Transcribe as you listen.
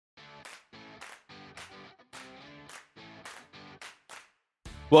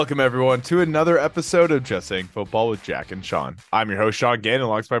Welcome, everyone, to another episode of Just Saying Football with Jack and Sean. I'm your host, Sean Gann,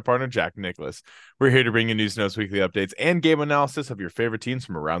 alongside my partner, Jack Nicholas. We're here to bring you news, notes, weekly updates, and game analysis of your favorite teams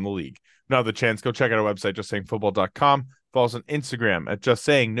from around the league. Now, have the chance, go check out our website, justsayingfootball.com. Follow us on Instagram at Just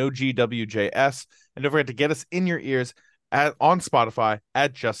Saying, no GWJS. And don't forget to get us in your ears on Spotify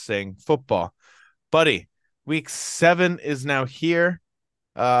at Just Saying Football. Buddy, week 7 is now here.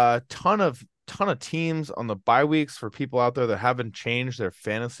 Ton of teams on the bye weeks for people out there that haven't changed their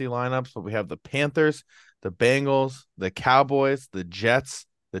fantasy lineups, but we have the Panthers, the Bengals, the Cowboys, the Jets,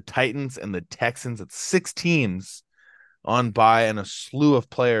 the Titans, and the Texans. It's 6 teams on bye and a slew of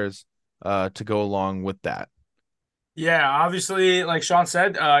players to go along with that. Yeah, obviously, like Sean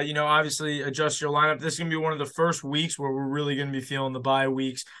said, obviously adjust your lineup. This is going to be one of the first weeks where we're really going to be feeling the bye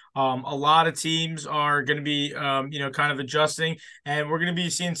weeks. A lot of teams are going to be, kind of adjusting, and we're going to be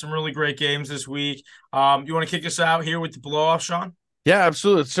seeing some really great games this week. You want to kick us out here with the blow-off, Sean? Yeah,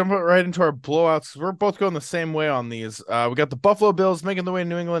 absolutely. Let's jump right into our blowouts. We're both going the same way on these. We got the Buffalo Bills making the way to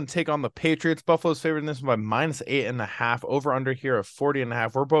New England to take on the Patriots. Buffalo's favored in this one by -8.5. Over under here of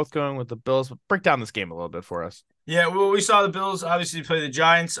 40.5. We're both going with the Bills. But break down this game a little bit for us. Yeah, well, we saw the Bills obviously play the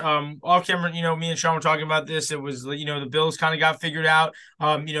Giants. Off camera, me and Sean were talking about this. It was, the Bills kind of got figured out.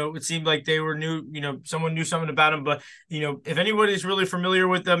 It seemed like they were new, someone knew something about them. But, if anybody's really familiar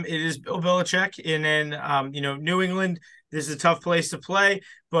with them, it is Bill Belichick. And then, New England, this is a tough place to play,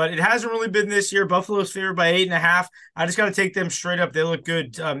 but it hasn't really been this year. Buffalo's favored by 8.5. I just got to take them straight up. They look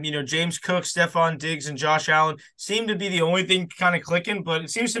good. James Cook, Stephon Diggs, and Josh Allen seem to be the only thing kind of clicking, but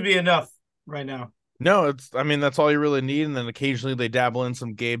it seems to be enough right now. No, that's all you really need. And then occasionally they dabble in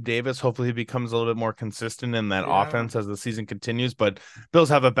some Gabe Davis. Hopefully he becomes a little bit more consistent in that offense as the season continues. But Bills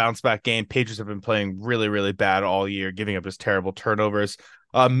have a bounce back game. Patriots have been playing really, really bad all year, giving up just terrible turnovers.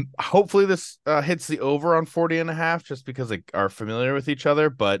 Hopefully this hits the over on 40.5 just because they are familiar with each other,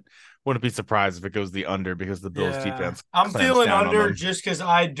 but wouldn't be surprised if it goes the under because the Bills defense. I'm feeling under just because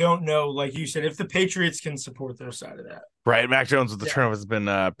I don't know, like you said, if the Patriots can support their side of that. Right, Mac Jones with the turnovers has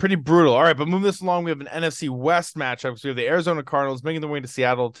been pretty brutal. All right, but moving this along, we have an NFC West matchup. So we have the Arizona Cardinals making their way to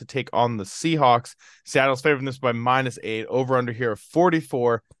Seattle to take on the Seahawks. Seattle's favoring this by -8. Over under here of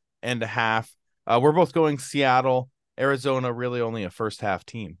 44.5. We're both going Seattle. Arizona really only a first half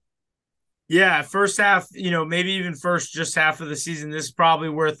team. Yeah, first half, maybe even just half of the season. This is probably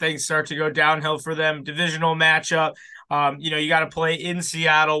where things start to go downhill for them. Divisional matchup. You got to play in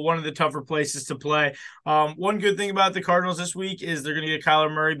Seattle, one of the tougher places to play. One good thing about the Cardinals this week is they're going to get Kyler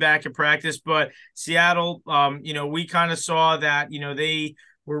Murray back at practice, but Seattle, we kind of saw that, they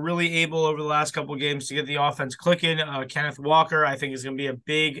were really able over the last couple of games to get the offense clicking. Kenneth Walker, I think, is going to be a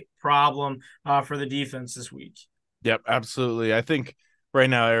big problem for the defense this week. Yep, absolutely. I think right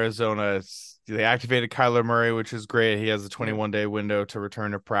now Arizona they activated Kyler Murray, which is great. He has a 21-day window to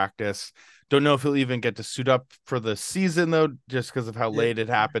return to practice. Don't know if he'll even get to suit up for the season though, just because of how late it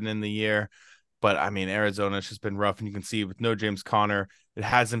happened in the year. But I mean, Arizona's just been rough, and you can see with no James Conner, it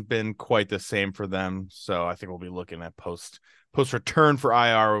hasn't been quite the same for them. So I think we'll be looking at post return for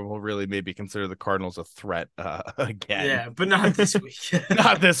IR. We'll really maybe consider the Cardinals a threat again. Yeah, but not this week.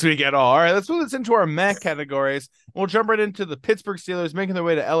 Not this week at all. All right, let's move this into our MAC categories. We'll jump right into the Pittsburgh Steelers making their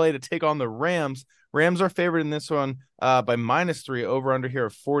way to LA to take on the Rams. Rams are favored in this one by -3. Over under here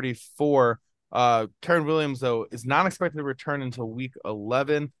of 44. Karen Williams, though, is not expected to return until week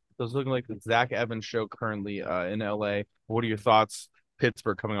 11. So it's looking like the Zach Evans show currently in LA. What are your thoughts?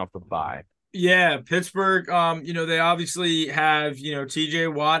 Pittsburgh coming off the bye. Yeah, Pittsburgh, they obviously have, TJ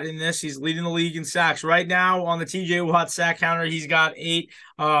Watt in this. He's leading the league in sacks. Right now on the TJ Watt sack counter, he's got 8.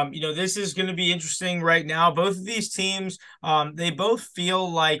 This is going to be interesting right now. Both of these teams, they both feel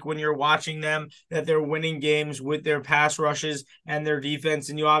like when you're watching them that they're winning games with their pass rushes and their defense.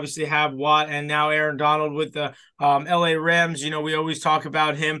 And you obviously have Watt and now Aaron Donald with the LA Rams. We always talk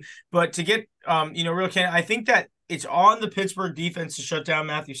about him. But to get, I think that it's on the Pittsburgh defense to shut down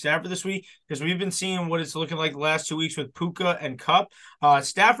Matthew Stafford this week because we've been seeing what it's looking like the last 2 weeks with Puka and Kupp.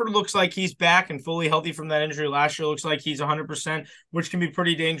 Stafford looks like he's back and fully healthy from that injury last year. Looks like he's 100%, which can be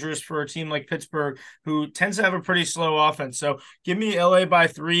pretty dangerous for a team like Pittsburgh, who tends to have a pretty slow offense. So give me LA by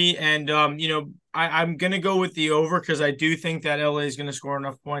 3, and I'm going to go with the over because I do think that LA is going to score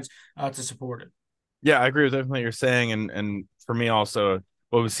enough points to support it. Yeah, I agree with everything that you're saying, and for me also,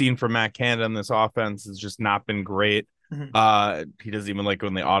 what we've seen from Matt Canada in this offense has just not been great. He doesn't even like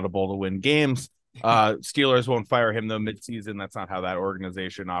when they audible to win games. Steelers won't fire him though midseason. That's not how that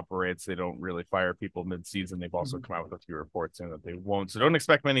organization operates. They don't really fire people midseason. They've also come out with a few reports saying that they won't. So don't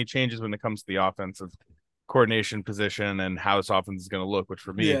expect many changes when it comes to the offensive coordination position and how this offense is going to look, which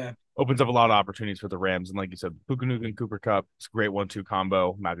for me Yeah. opens up a lot of opportunities for the Rams. And like you said, Puka and Cooper Cup, it's a great 1-2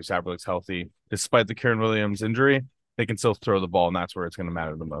 combo. Matthew Stafford looks healthy. Despite the Karen Williams injury, they can still throw the ball, and that's where it's going to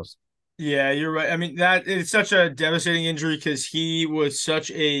matter the most. Yeah, you're right. I mean, that it's such a devastating injury because he was such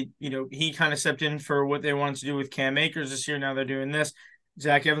a, he kind of stepped in for what they wanted to do with Cam Akers this year. Now they're doing this.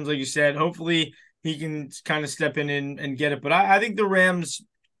 Zach Evans, like you said, hopefully he can kind of step in and get it. But I think the Rams,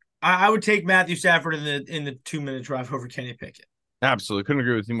 I would take Matthew Stafford in the 2 minute drive over Kenny Pickett. Absolutely. Couldn't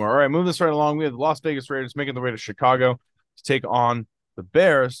agree with you more. All right, moving this right along. We have the Las Vegas Raiders making their way to Chicago to take on the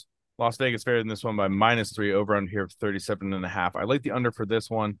Bears. Las Vegas favored in this one by -3, over under here of 37.5. I like the under for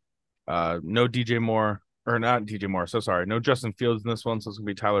this one. No DJ Moore, or not DJ Moore, so sorry. No Justin Fields in this one, so it's going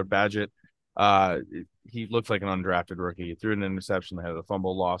to be Tyler Badgett. He looks like an undrafted rookie. He threw an interception. They had a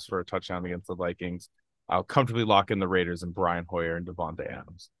fumble loss for a touchdown against the Vikings. I'll comfortably lock in the Raiders and Brian Hoyer and Devontae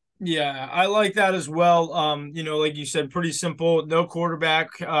Adams. Yeah, I like that as well. Like you said, pretty simple. No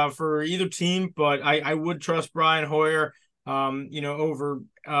quarterback for either team, but I would trust Brian Hoyer. Over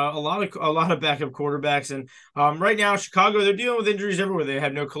a lot of backup quarterbacks. And right now, Chicago, they're dealing with injuries everywhere. They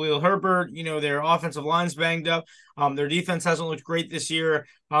have no Khalil Herbert. Their offensive line's banged up. Their defense hasn't looked great this year.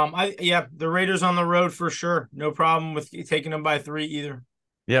 The Raiders on the road for sure. No problem with taking them by 3 either.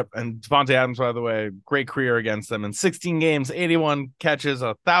 Yep, and Devontae Adams, by the way, great career against them in 16 games, 81 catches,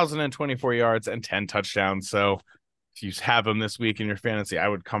 1,024 yards, and 10 touchdowns. So if you have him this week in your fantasy, I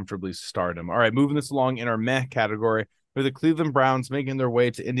would comfortably start him. All right, moving this along in our meh category, with the Cleveland Browns making their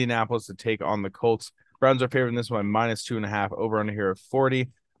way to Indianapolis to take on the Colts. Browns are favored in this one -2.5, over under here of 40.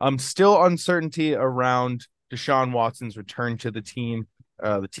 Still uncertainty around Deshaun Watson's return to the team.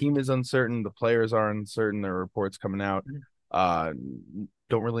 The team is uncertain. The players are uncertain. There are reports coming out.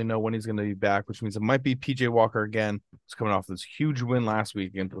 Don't really know when he's going to be back, which means it might be PJ Walker again. He's coming off this huge win last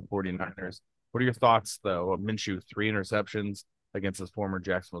week against the 49ers. What are your thoughts, though, of Minshew? 3 interceptions against his former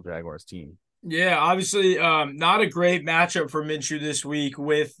Jacksonville Jaguars team. Yeah, obviously, not a great matchup for Minshew this week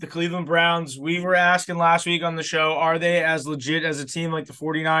with the Cleveland Browns. We were asking last week on the show, are they as legit as a team like the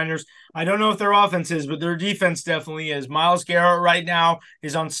 49ers? I don't know if their offense is, but their defense definitely is. Myles Garrett right now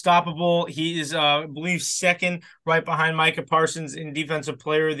is unstoppable. He is, I believe, second right behind Micah Parsons in Defensive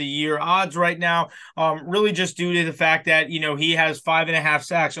Player of the Year odds right now, really just due to the fact that, he has 5.5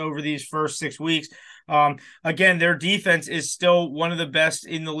 sacks over these first 6 weeks. Again, their defense is still one of the best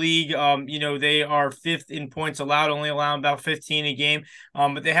in the league. They are 5th in points allowed, only allowing about 15 a game.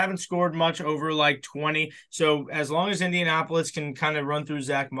 But they haven't scored much over like 20. So as long as Indianapolis can kind of run through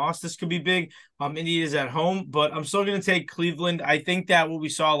Zach Moss, this could be big. Indy is at home, but I'm still going to take Cleveland. I think that what we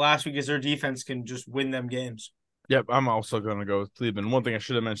saw last week is their defense can just win them games. Yep, I'm also going to go with Cleveland. One thing I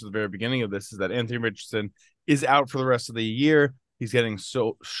should have mentioned at the very beginning of this is that Anthony Richardson is out for the rest of the year. He's getting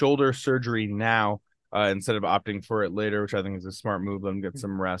shoulder surgery now instead of opting for it later, which I think is a smart move. Let him get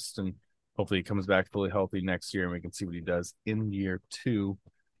some rest, and hopefully he comes back fully healthy next year, and we can see what he does in year 2.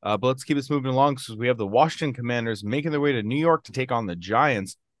 But let's keep this moving along because we have the Washington Commanders making their way to New York to take on the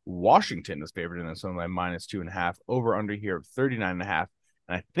Giants. Washington is favored in this one by -2.5, over under here of 39.5.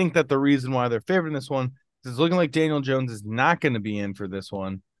 And I think that the reason why they're favored in this one is it's looking like Daniel Jones is not going to be in for this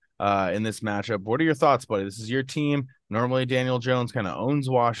one in this matchup. What are your thoughts, buddy? This is your team. Normally, Daniel Jones kind of owns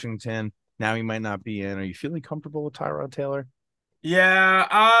Washington. Now he might not be in. Are you feeling comfortable with Tyrod Taylor? Yeah,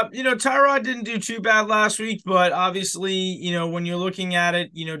 Tyrod didn't do too bad last week, but obviously, when you're looking at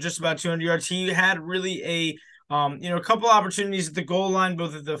it, just about 200 yards, he had really a couple opportunities at the goal line,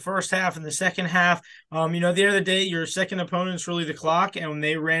 both at the first half and the second half. At the end of the day, your second opponent's really the clock, and when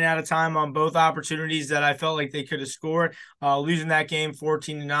they ran out of time on both opportunities that I felt like they could have scored, losing that game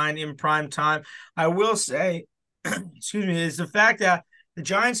 14-9 in prime time. I will say, excuse me, is the fact that the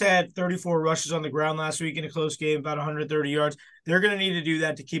Giants had 34 rushes on the ground last week in a close game, about 130 yards. They're going to need to do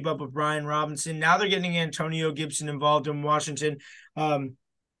that to keep up with Brian Robinson. Now they're getting Antonio Gibson involved in Washington.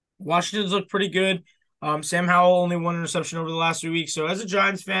 Washington's looked pretty good. Sam Howell only 1 interception over the last 3 weeks. So as a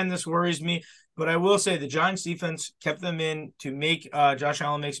Giants fan, this worries me. But I will say the Giants defense kept them in to make Josh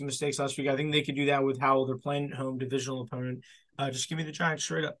Allen make some mistakes last week. I think they could do that with Howell. They're playing at home, divisional opponent. Just give me the Giants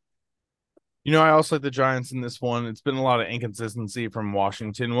straight up. I also like the Giants in this one. It's been a lot of inconsistency from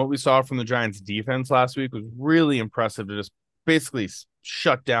Washington. What we saw from the Giants defense last week was really impressive to just basically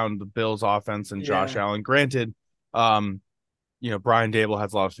shut down the Bills offense and Josh Allen. Granted, Brian Dable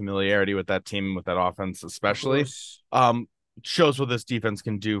has a lot of familiarity with that team, with that offense, especially. Shows what this defense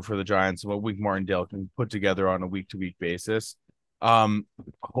can do for the Giants and what Wink Martindale can put together on a week-to-week basis.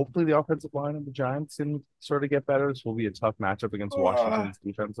 Hopefully the offensive line of the Giants can sort of get better. This will be a tough matchup against Washington's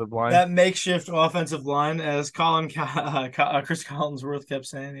defensive line. That makeshift offensive line, as Chris Collinsworth kept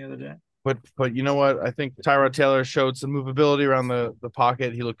saying the other day. But you know what? I think Tyrod Taylor showed some movability around the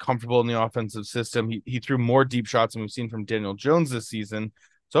pocket. He looked comfortable in the offensive system. He threw more deep shots than we've seen from Daniel Jones this season.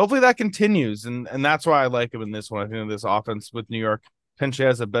 So hopefully that continues. And that's why I like him in this one. I think this offense with New York potentially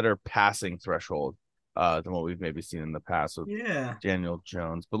has a better passing threshold than what we've maybe seen in the past with Yeah. Daniel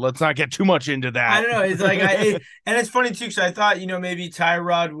Jones. But let's not get too much into I that. don't know. It's like and it's funny too because I thought maybe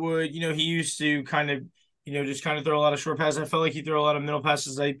Tyrod would he used to kind of just kind of throw a lot of short passes. I felt like he threw a lot of middle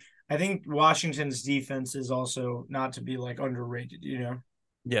passes. I think Washington's defense is also not to be like underrated.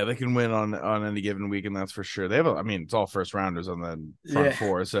 Yeah, they can win on any given week, and that's for sure. I mean, it's all first rounders on the front Yeah.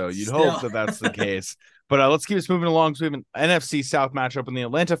 four, so you'd hope Still. that that's the case. But let's keep us moving along. So we have an NFC South matchup, and the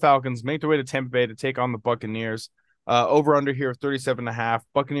Atlanta Falcons make their way to Tampa Bay to take on the Buccaneers. Over under here of 37.5.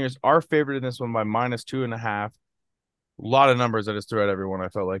 Buccaneers are favored in this one by -2.5. A lot of numbers I just threw at everyone, I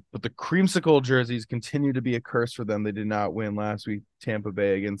felt like. But the creamsicle jerseys continue to be a curse for them. They did not win last week, Tampa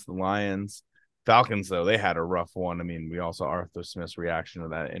Bay against the Lions. Falcons, though, they had a rough one. I mean, we all saw Arthur Smith's reaction to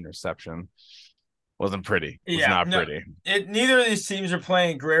that interception. Wasn't pretty. Was Yeah, not no, pretty. neither of these teams are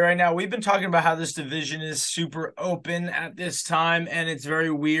playing great right now. We've been talking about how this division is super open at this time, and it's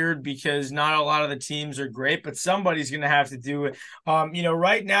very weird because not a lot of the teams are great, but somebody's going to have to do it.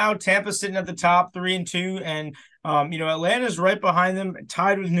 Right now Tampa's sitting at the top 3-2, and Atlanta's right behind them,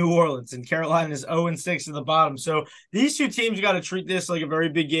 tied with New Orleans, and Carolina is 0-6 at the bottom. So these two teams got to treat this like a very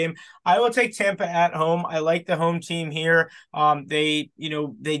big game. I will take Tampa at home. I like the home team here. They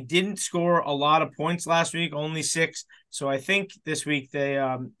didn't score a lot of points last week, only 6. So I think this week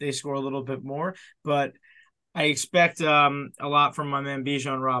they score a little bit more, but I expect a lot from my man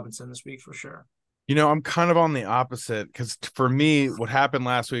Bijan Robinson this week for sure. I'm kind of on the opposite because for me, what happened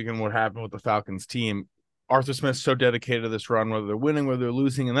last week and what happened with the Falcons team, Arthur Smith's so dedicated to this run, whether they're winning, whether they're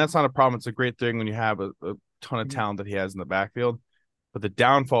losing, and that's not a problem. It's a great thing when you have a ton of talent that he has in the backfield. But the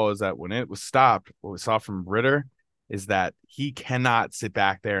downfall is that when it was stopped, what we saw from Ritter is that he cannot sit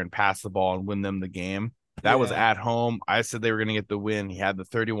back there and pass the ball and win them the game. That was at home. I said they were going to get the win. He had the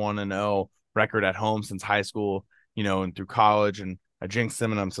 31-0 record at home since high school, and through college, and I jinxed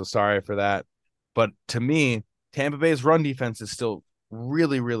him, and I'm so sorry for that. But to me, Tampa Bay's run defense is still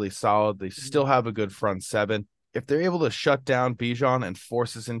really, really solid. They still have a good front seven. If they're able to shut down Bijan and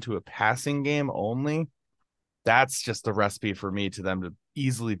force us into a passing game only, that's just the recipe for me to them to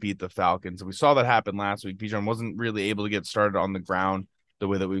easily beat the Falcons. And we saw that happen last week. Bijan wasn't really able to get started on the ground the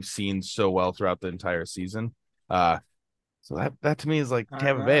way that we've seen so well throughout the entire season. So that to me is like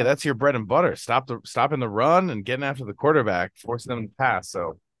Tampa Bay. That's your bread and butter. Stopping the run and getting after the quarterback, forcing them to pass.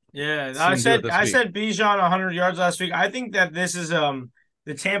 So yeah, I said Bijan 100 yards last week. I think that this is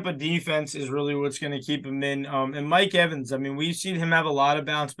the Tampa defense is really what's going to keep him in. And Mike Evans, I mean, we've seen him have a lot of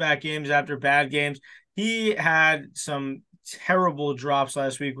bounce back games after bad games. He had some terrible drops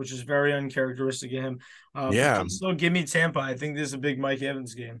last week, which is very uncharacteristic of him. Yeah. Still give me Tampa. I think this is a big Mike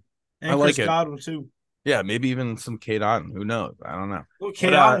Evans game. And I like Chris it. Godwin too. Yeah, maybe even some Kate Otten. Who knows? I don't know.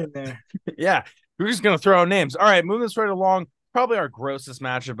 Kate Otten in there. Yeah, we're just gonna throw out names. All right, moving this right along. Probably our grossest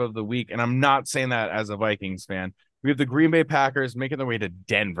matchup of the week, and I'm not saying that as a Vikings fan. We have the Green Bay Packers making their way to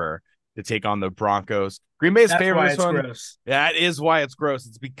Denver to take on the Broncos. Green Bay's favorite this one. Gross. That is why it's gross.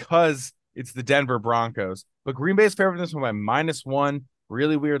 It's because it's the Denver Broncos. But Green Bay's favorite this one by -1.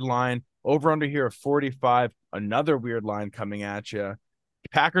 Really weird line. Over under here of 45. Another weird line coming at you.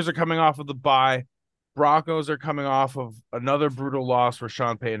 Packers are coming off of the bye. Broncos are coming off of another brutal loss where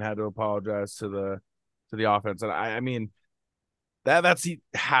Sean Payton had to apologize to the offense. And I mean that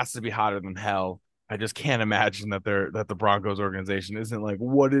has to be hotter than hell. I just can't imagine that the Broncos organization isn't like,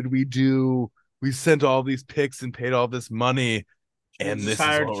 what did we do? We sent all these picks and paid all this money, and this is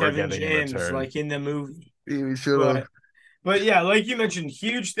what we're getting James, in return. Like in the movie. We should have. But yeah, like you mentioned,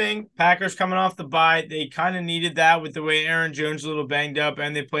 huge thing. Packers coming off the bye. They kind of needed that with the way Aaron Jones a little banged up,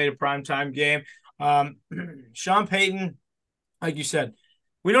 and they played a primetime game. Sean Payton, like you said,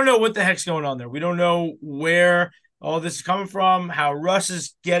 we don't know what the heck's going on there. We don't know where all this is coming from, how Russ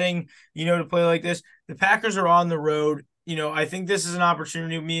is getting, to play like this. The Packers are on the road. I think this is an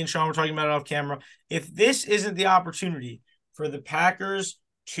opportunity. Me and Sean were talking about it off camera. If this isn't the opportunity for the Packers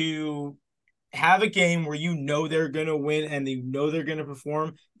to have a game where they're going to win and they're going to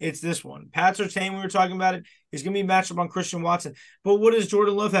perform, it's this one. Pat Surtain, we were talking about it, is going to be matched up on Christian Watson. But what does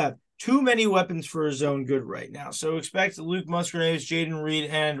Jordan Love have? Too many weapons for his own good right now. So expect Luke Musgrave, Jaden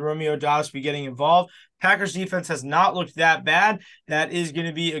Reed, and Romeo Dobbs to be getting involved. Packers defense has not looked that bad. That is going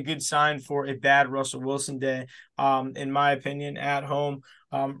to be a good sign for a bad Russell Wilson day, in my opinion, at home.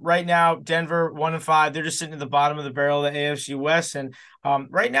 Right now, Denver 1-5. They're just sitting at the bottom of the barrel of the AFC West. And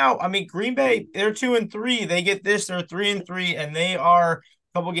right now, I mean, Green Bay, they're 2-3. They get this, they're 3-3, and they are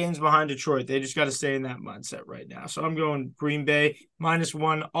couple games behind Detroit. They just got to stay in that mindset right now. So I'm going Green Bay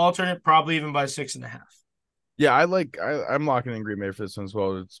 -1, alternate probably even by 6.5. Yeah, I'm locking in Green Bay for this one as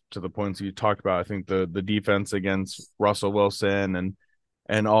well. It's to the points you talked about. I think the defense against Russell Wilson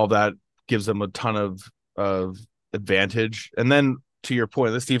and all that gives them a ton of advantage. And then to your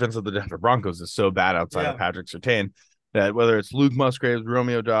point, this defense of the Denver Broncos is so bad outside of Patrick Surtain that whether it's Luke Musgraves,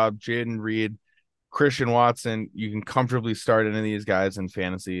 Romeo Doubs, Jaden Reed, Christian Watson, you can comfortably start any of these guys in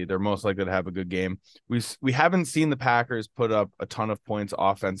fantasy. They're most likely to have a good game. We haven't seen the Packers put up a ton of points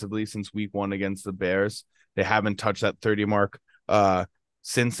offensively since week 1 against the Bears. They haven't touched that 30 mark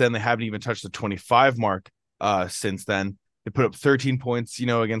since then. They haven't even touched the 25 mark since then. They put up 13 points,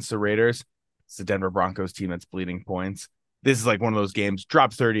 against the Raiders. It's the Denver Broncos team that's bleeding points. This is like one of those games.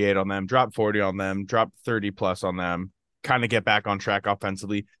 Drop 38 on them, drop 40 on them, drop 30 plus on them. Kind of get back on track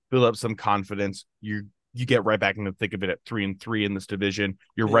offensively, build up some confidence. You get right back in the thick of it at 3-3 in this division.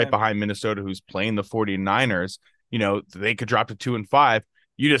 You're right behind Minnesota, who's playing the 49ers. They could drop to 2-5.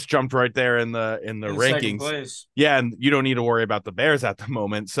 You just jumped right there in the rankings. Yeah, and you don't need to worry about the Bears at the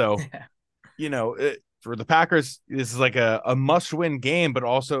moment. So, for the Packers, this is like a must-win game, but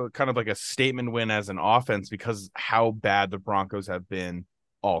also kind of like a statement win as an offense because how bad the Broncos have been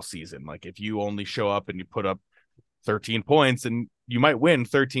all season. Like if you only show up and you put up 13 points and you might win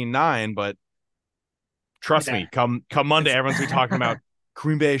 13-9, but trust me, come Monday, everyone's going to be talking about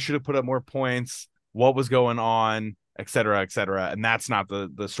Green Bay should have put up more points, what was going on, et cetera, et cetera. And that's not the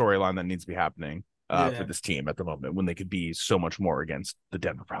storyline that needs to be happening for this team at the moment when they could be so much more against the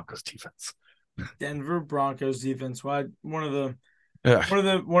Denver Broncos defense. Denver Broncos defense. Why one of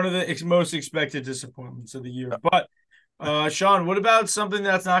the most expected disappointments of the year. But Sean, what about something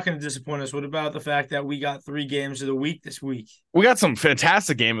that's not going to disappoint us? What about the fact that we got 3 games of the week this week? We got some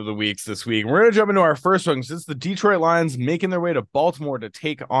fantastic game of the weeks this week. We're going to jump into our first one. It's the Detroit Lions making their way to Baltimore to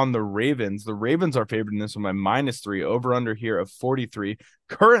take on the Ravens. The Ravens are favored in this one by -3, over under here of 43.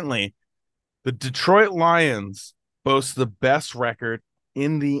 Currently, the Detroit Lions boast the best record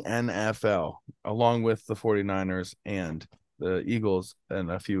in the NFL, along with the 49ers and the Eagles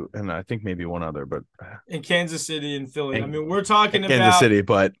and I think maybe one other, but in Kansas City and Philly. We're talking about Kansas City,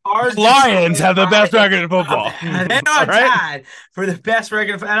 but our Lions have the best record in football. They're not tied for the best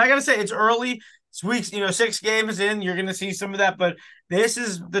record. And I got to say, it's early. It's weeks, 6 games in. You're going to see some of that, but this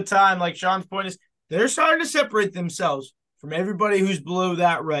is the time, like Sean's point is, they're starting to separate themselves from everybody who's below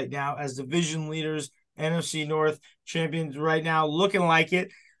that right now as division leaders, NFC North champions right now, looking like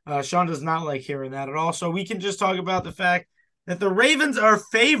it. Sean does not like hearing that at all. So we can just talk about the fact that the Ravens are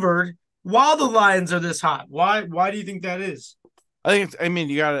favored while the Lions are this hot. Why do you think that is? I think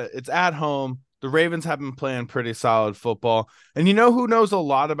it's at home. The Ravens have been playing pretty solid football. And who knows a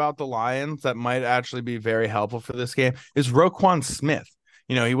lot about the Lions that might actually be very helpful for this game is Roquan Smith.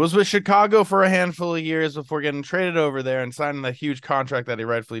 He was with Chicago for a handful of years before getting traded over there and signing the huge contract that he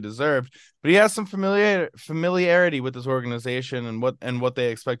rightfully deserved. But he has some familiarity with this organization and what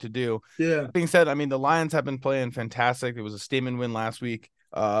they expect to do. Yeah. That being said, the Lions have been playing fantastic. It was a statement win last week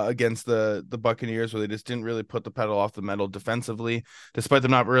against the Buccaneers, where they just didn't really put the pedal off the metal defensively, despite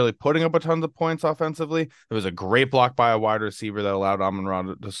them not really putting up a ton of points offensively. There was a great block by a wide receiver that allowed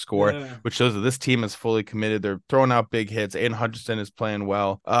Amon-Ra to score, which shows that this team is fully committed. They're throwing out big hits. Aiden Hutchinson is playing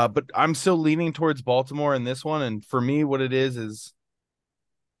well, but I'm still leaning towards Baltimore in this one. And for me, what it is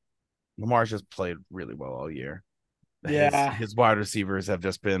Lamar's just played really well all year. His wide receivers have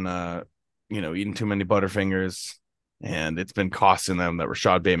just been, eating too many Butterfingers. And it's been costing them that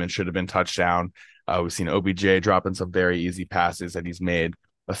Rashad Bateman should have been touchdown. We've seen OBJ dropping some very easy passes that he's made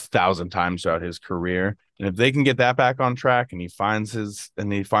 1,000 times throughout his career. And if they can get that back on track and he finds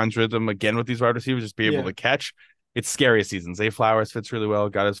rhythm again with these wide receivers, just be able to catch, it's scary season. Zay Flowers fits really well,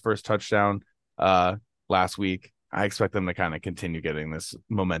 got his first touchdown last week. I expect them to kind of continue getting this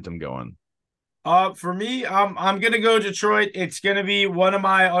momentum going. For me, I'm going to go Detroit. It's going to be one of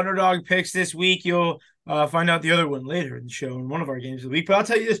my underdog picks this week. You'll find out the other one later in the show in one of our games of the week. But I'll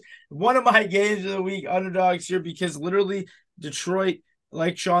tell you this, one of my games of the week underdogs here, because literally Detroit,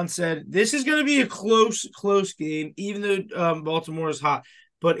 like Sean said, this is going to be a close game, even though Baltimore is hot.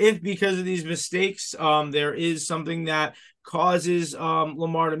 But if because of these mistakes, there is something that causes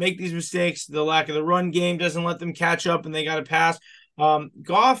Lamar to make these mistakes, the lack of the run game doesn't let them catch up and they got to pass.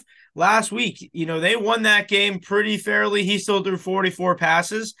 Goff last week, they won that game pretty fairly. He still threw 44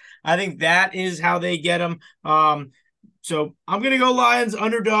 passes. I think that is how they get him. So I'm going to go Lions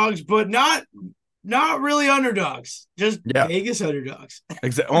underdogs, but not really underdogs, just Vegas underdogs.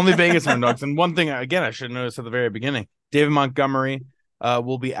 Exactly. Only Vegas underdogs. And one thing, again, I should have noticed at the very beginning, David Montgomery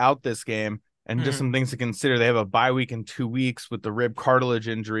will be out this game. And just some things to consider. They have a bye week in 2 weeks with the rib cartilage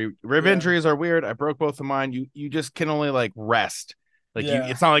injury. Rib injuries are weird. I broke both of mine. You just can only like rest. Like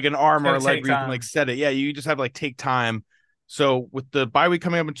it's not like an arm or a leg where you can like set it. Yeah, you just have to like take time. So with the bye week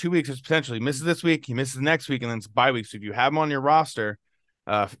coming up in 2 weeks, there's potentially he misses this week, he misses next week, and then it's bye week. So if you have him on your roster,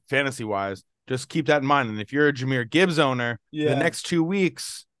 fantasy wise, just keep that in mind. And if you're a Jahmyr Gibbs owner, the next 2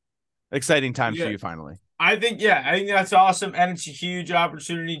 weeks, exciting times for you finally. I think that's awesome. And it's a huge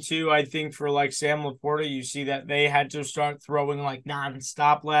opportunity too. I think for like Sam Laporta, you see that they had to start throwing like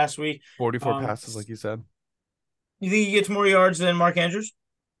nonstop last week. 44 passes, like you said. You think he gets more yards than Mark Andrews?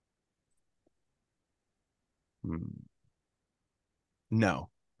 No.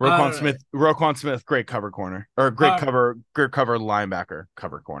 Roquan Smith, great cover corner. Or great cover linebacker,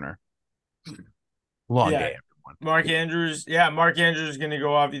 cover corner. Long game. Mark Andrews is going to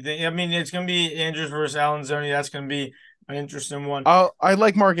go off. You think? I mean, it's going to be Andrews versus Alanzoni. That's going to be an interesting one. I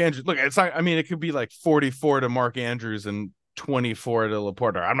like Mark Andrews. Look, it's not. I mean, it could be like 44 to Mark Andrews and 24 to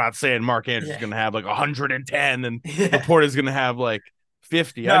Laporta. I'm not saying Mark Andrews is going to have like 110 and Laporta is going to have like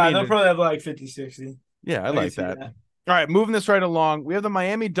 50. No, I mean, they'll probably have like 50, 60. Yeah, I like that. All right, moving this right along. We have the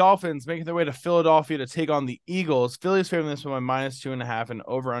Miami Dolphins making their way to Philadelphia to take on the Eagles. Philly's favoring this one by -2.5 and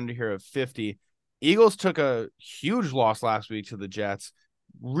over under here of 50. Eagles took a huge loss last week to the Jets.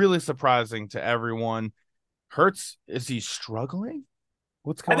 Really surprising to everyone. Hurts, is he struggling?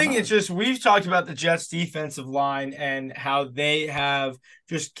 What's going on? I think it's just we've talked about the Jets defensive line and how they have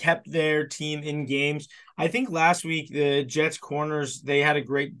just kept their team in games. I think last week the Jets corners, they had a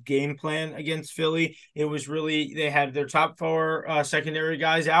great game plan against Philly. It was really, they had their top four secondary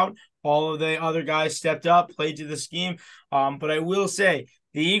guys out. All of the other guys stepped up, played to the scheme. But I will say,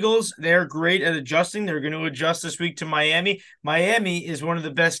 the Eagles, they're great at adjusting. They're going to adjust this week to Miami. Miami is one of the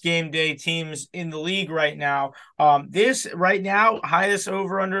best game day teams in the league right now. This right now, highest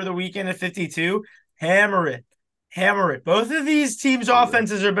over under the weekend at 52. Hammer it. Both of these teams'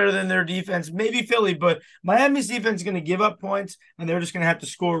 offenses are better than their defense. Maybe Philly, but Miami's defense is going to give up points, and they're just going to have to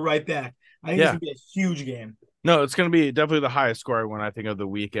score right back. I think it's going to be a huge game. No, it's going to be definitely the highest scoring one, I think, of the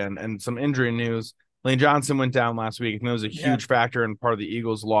weekend. And some injury news. Lane Johnson went down last week, and it was a huge factor in part of the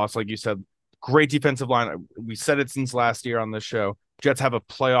Eagles' loss. Like you said, great defensive line. We said it since last year on this show. Jets have a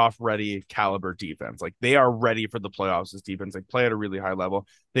playoff-ready caliber defense. Like, they are ready for the playoffs as defense. They play at a really high level.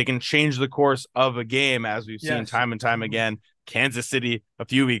 They can change the course of a game, as we've seen time and time again. Kansas City a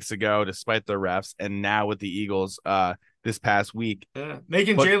few weeks ago, despite the refs, and now with the Eagles this past week.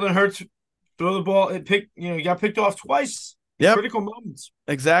 Making Jalen Hurts throw the ball. He got picked off twice. Yeah, critical moments.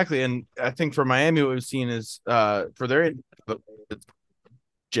 Exactly. And I think for Miami, what we've seen is for their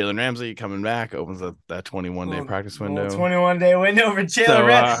Jalen Ramsey coming back opens up that 21-day practice window. 21-day window for Jalen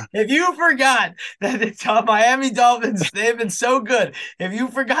Ramsey. If you forgot that the Miami Dolphins, they've been so good. If you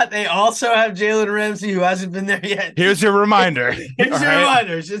forgot they also have Jalen Ramsey who hasn't been there yet. Here's your reminder.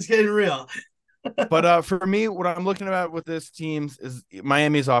 Reminder. It's just getting real. But for me, what I'm looking at with this team is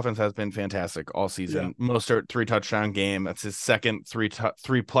Miami's offense has been fantastic all season. Mostert 3-touchdown game. That's his second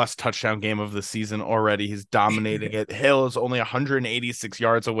 3+ touchdown game of the season already. He's dominating it. Hill is only 186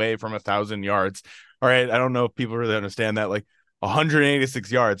 yards away from 1,000 yards. All right, I don't know if people really understand that. Like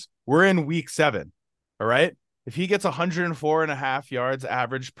 186 yards. We're in week 7. All right. If he gets 104.5 yards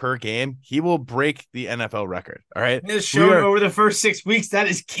average per game, he will break the NFL record. All right. This show over the first 6 weeks, that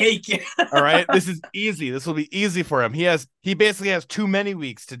is cake. All right. This is easy. This will be easy for him. He basically has too many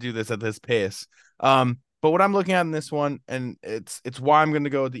weeks to do this at this pace. But what I'm looking at in this one, and it's why I'm going to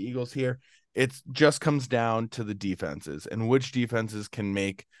go with the Eagles here. It just comes down to the defenses and which defenses can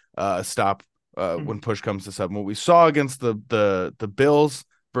make a stop when push comes to 7. What we saw against the Bills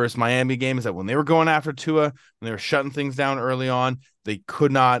versus Miami game is that when they were going after Tua, when they were shutting things down early on, they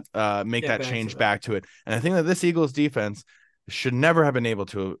could not make that change back to it. And I think that this Eagles defense should never have been able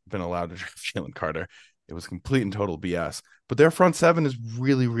to have been allowed to draft Jalen Carter. It was complete and total BS. But their front 7 is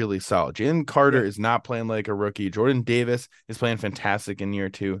really, really solid. Jalen Carter is not playing like a rookie. Jordan Davis is playing fantastic in year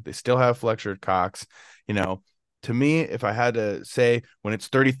 2. They still have Fletcher Cox. To me, if I had to say when it's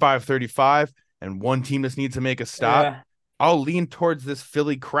 35-35 and one team just needs to make a stop, I'll lean towards this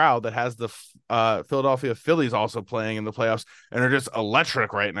Philly crowd that has the Philadelphia Phillies also playing in the playoffs and are just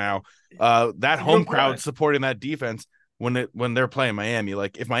electric right now. That home crowd supporting that defense when they're playing Miami.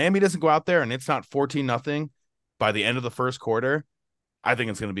 Like if Miami doesn't go out there and it's not 14-0 by the end of the first quarter, I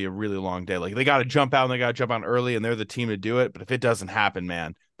think it's going to be a really long day. Like they got to jump out and they got to jump out early, and they're the team to do it. But if it doesn't happen,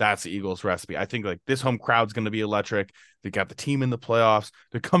 man, that's the Eagles' recipe. I think like this home crowd's going to be electric. They got the team in the playoffs.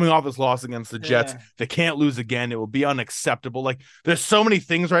 They're coming off this loss against the Jets. Yeah. They can't lose again. It will be unacceptable. Like there's so many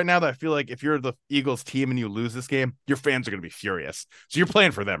things right now that I feel like if you're the Eagles team and you lose this game, your fans are going to be furious. So you're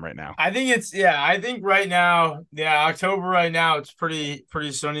playing for them right now. I think right now, October right now, it's pretty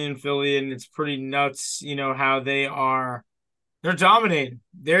sunny in Philly and it's pretty nuts, how they're dominating.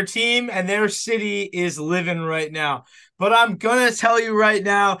 Their team and their city is living right now. But I'm going to tell you right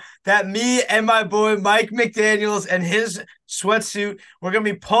now that me and my boy Mike McDaniels and his sweatsuit, we're going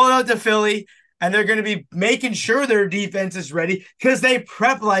to be pulling out to Philly and they're going to be making sure their defense is ready because they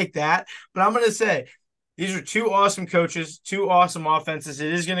prep like that. But I'm going to say these are two awesome coaches, two awesome offenses.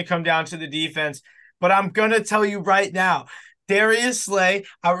 It is going to come down to the defense. But I'm going to tell you right now, Darius Slay,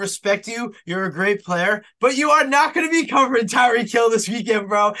 I respect you. You're a great player, but you are not going to be covering Tyreek Hill this weekend,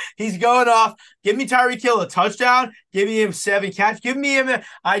 bro. He's going off. Give me Tyreek Hill a touchdown. Give me him 7 catch. Give me him.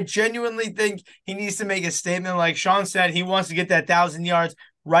 I genuinely think he needs to make a statement. Like Sean said, he wants to get that 1,000 yards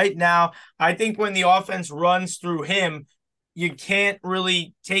right now. I think when the offense runs through him, you can't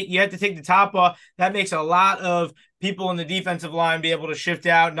really you have to take the top off. That makes a lot of people in the defensive line be able to shift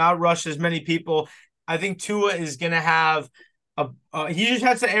out, not rush as many people. I think Tua is going to have he just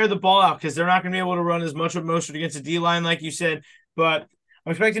has to air the ball out because they're not going to be able to run as much of motion against the D-line, like you said. But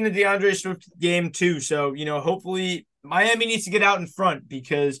I'm expecting the DeAndre Swift game too. So, hopefully Miami needs to get out in front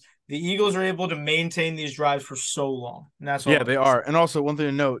because the Eagles are able to maintain these drives for so long. And that's all. Yeah, they are. And also, one thing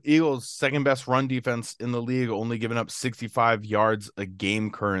to note, Eagles' second best run defense in the league, only giving up 65 yards a game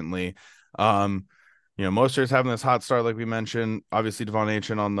currently. Mostert's having this hot start, like we mentioned. Obviously, Devon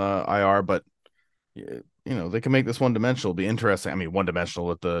Achane on the IR, but they can make this one-dimensional. Be interesting. I mean, one-dimensional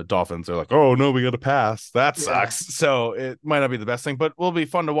with the Dolphins. They're like, oh, no, we got to pass. That sucks. Yeah. So it might not be the best thing, but will be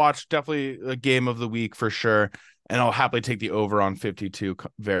fun to watch. Definitely a game of the week for sure. And I'll happily take the over on 52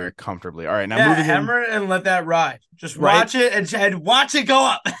 very comfortably. All right, now moving hammer and let that ride. Just watch it and watch it go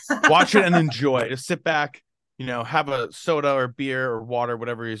up. Watch it and enjoy. Just sit back, have a soda or beer or water,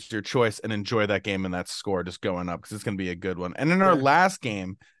 whatever is your choice, and enjoy that game and that score just going up because it's going to be a good one. And in our last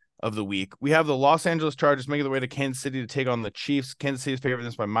game of the week, we have the Los Angeles Chargers making their way to Kansas City to take on the Chiefs. Kansas City is favored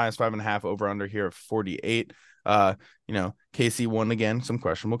this by -5.5, over under here of 48. KC won again, some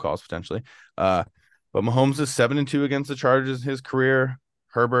questionable calls potentially. But Mahomes is 7-2 against the Chargers in his career.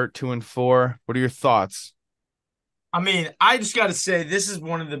 Herbert 2-4. What are your thoughts? I mean, I just got to say this is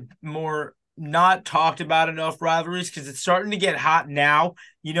one of the more not talked about enough rivalries because it's starting to get hot now.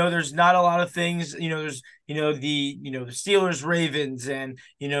 There's not a lot of things. There's the Steelers Ravens and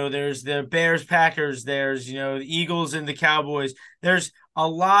there's the Bears Packers. There's the Eagles and the Cowboys. There's a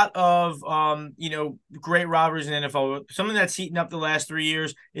lot of great rivalries in the NFL. Something that's heating up the last 3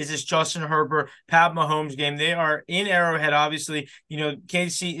 years is this Justin Herbert, Pat Mahomes game. They are in Arrowhead, obviously.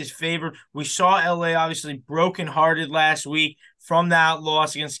 Kansas City is favored. We saw LA obviously brokenhearted last week from that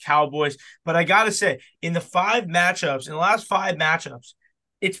loss against Cowboys. But I gotta say, in the last 5 matchups,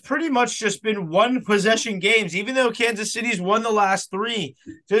 it's pretty much just been one possession games, even though Kansas City's won the last 3.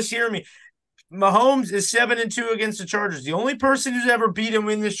 Just hear me. Mahomes is 7-2 against the Chargers. The only person who's ever beat him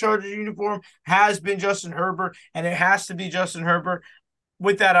in this Chargers uniform has been Justin Herbert, and it has to be Justin Herbert.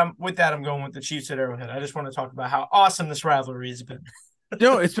 With that, I'm going with the Chiefs at Arrowhead. I just want to talk about how awesome this rivalry has been. It's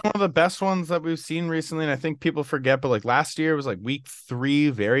been one of the best ones that we've seen recently, and I think people forget, but like last year was like week 3,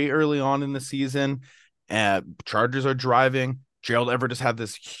 very early on in the season. Chargers are driving. Gerald Everett just had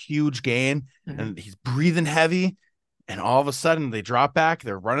this huge gain, and he's breathing heavy, and all of a sudden they drop back.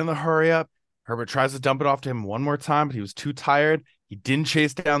 They're running the hurry up. Herbert tries to dump it off to him one more time, but he was too tired. He didn't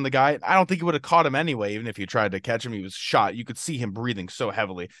chase down the guy. I don't think he would have caught him anyway, even if he tried to catch him. He was shot. You could see him breathing so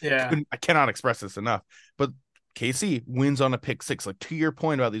heavily. Yeah. I cannot express this enough. But KC wins on a pick 6. Like, to your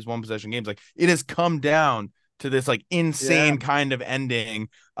point about these one possession games, like it has come down to this like insane kind of ending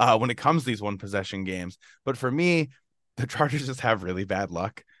when it comes to these one possession games. But for me, the Chargers just have really bad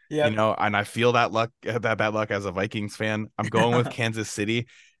luck. Yeah. And I feel that bad luck as a Vikings fan. I'm going with Kansas City.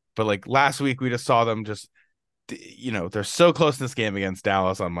 But like last week, we just saw them they're so close in this game against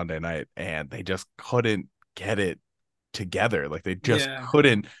Dallas on Monday night, and they just couldn't get it together. Like they just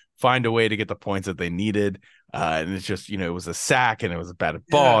couldn't find a way to get the points that they needed. And it's just, it was a sack and it was a bad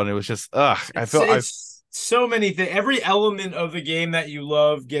ball. And it was just, so many things. Every element of the game that you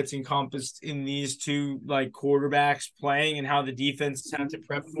love gets encompassed in these two like quarterbacks playing and how the defense have to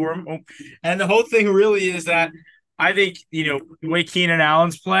prep for them. And the whole thing really is that I think, the way Keenan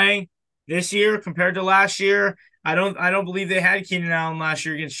Allen's playing this year compared to last year, I don't believe they had Keenan Allen last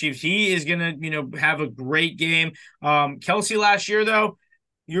year against Chiefs. He is gonna, have a great game. Kelsey last year, though,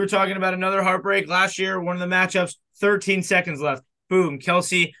 you were talking about another heartbreak last year. One of the matchups, 13 seconds left. Boom,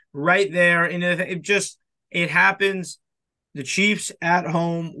 Kelsey right there, and it happens. The Chiefs at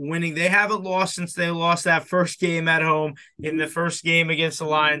home winning. They haven't lost since they lost that first game at home in the first game against the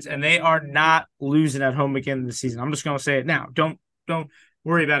Lions, and they are not losing at home again this season. I'm just going to say it now. Don't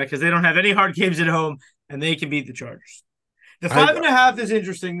worry about it because they don't have any hard games at home, and they can beat the Chargers. The 5.5 is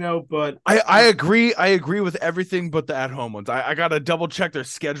interesting though, but I agree. I agree with everything but the at home ones. I gotta double check their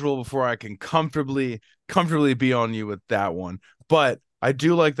schedule before I can comfortably be on you with that one. But I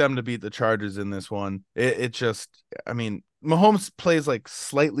do like them to beat the Chargers in this one. Mahomes plays like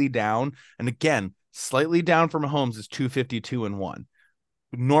slightly down, and again, slightly down for Mahomes is 252-1.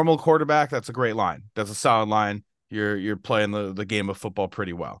 Normal quarterback, that's a great line. That's a solid line. You're playing the game of football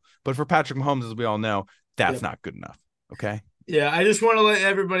pretty well. But for Patrick Mahomes, as we all know, that's not good enough. Okay. Yeah, I just want to let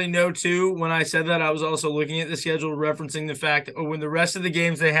everybody know too. When I said that, I was also looking at the schedule, referencing the fact that when the rest of the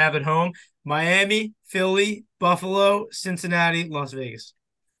games they have at home: Miami, Philly, Buffalo, Cincinnati, Las Vegas.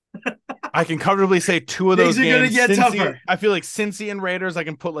 I can comfortably say two of those games are going to get tougher. I feel like Cincy and Raiders, I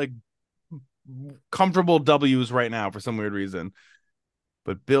can put like comfortable W's right now for some weird reason.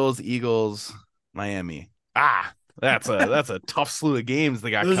 But Bills, Eagles, Miami. That's a tough slew of games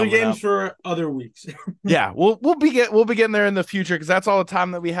they got. Those are games up for other weeks. Yeah, we'll be getting there in the future because that's all the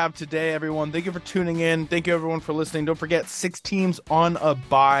time that we have today. Everyone, thank you for tuning in. Thank you everyone for listening. Don't forget 6 teams on a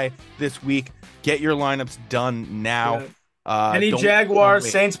bye this week. Get your lineups done now. Yeah. Any Jaguars,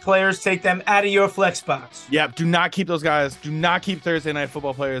 Saints players, take them out of your flex box. Yeah, do not keep those guys. Do not keep Thursday Night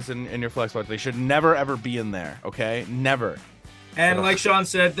Football players in your flex box. They should never, ever be in there, okay? Never. And like Sean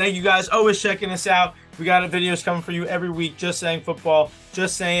said, thank you guys always checking us out. We got videos coming for you every week. Just Saying Football,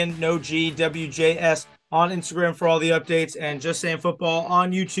 Just Saying No G, WJS on Instagram for all the updates, and Just Saying Football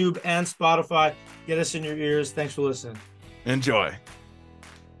on YouTube and Spotify. Get us in your ears. Thanks for listening. Enjoy.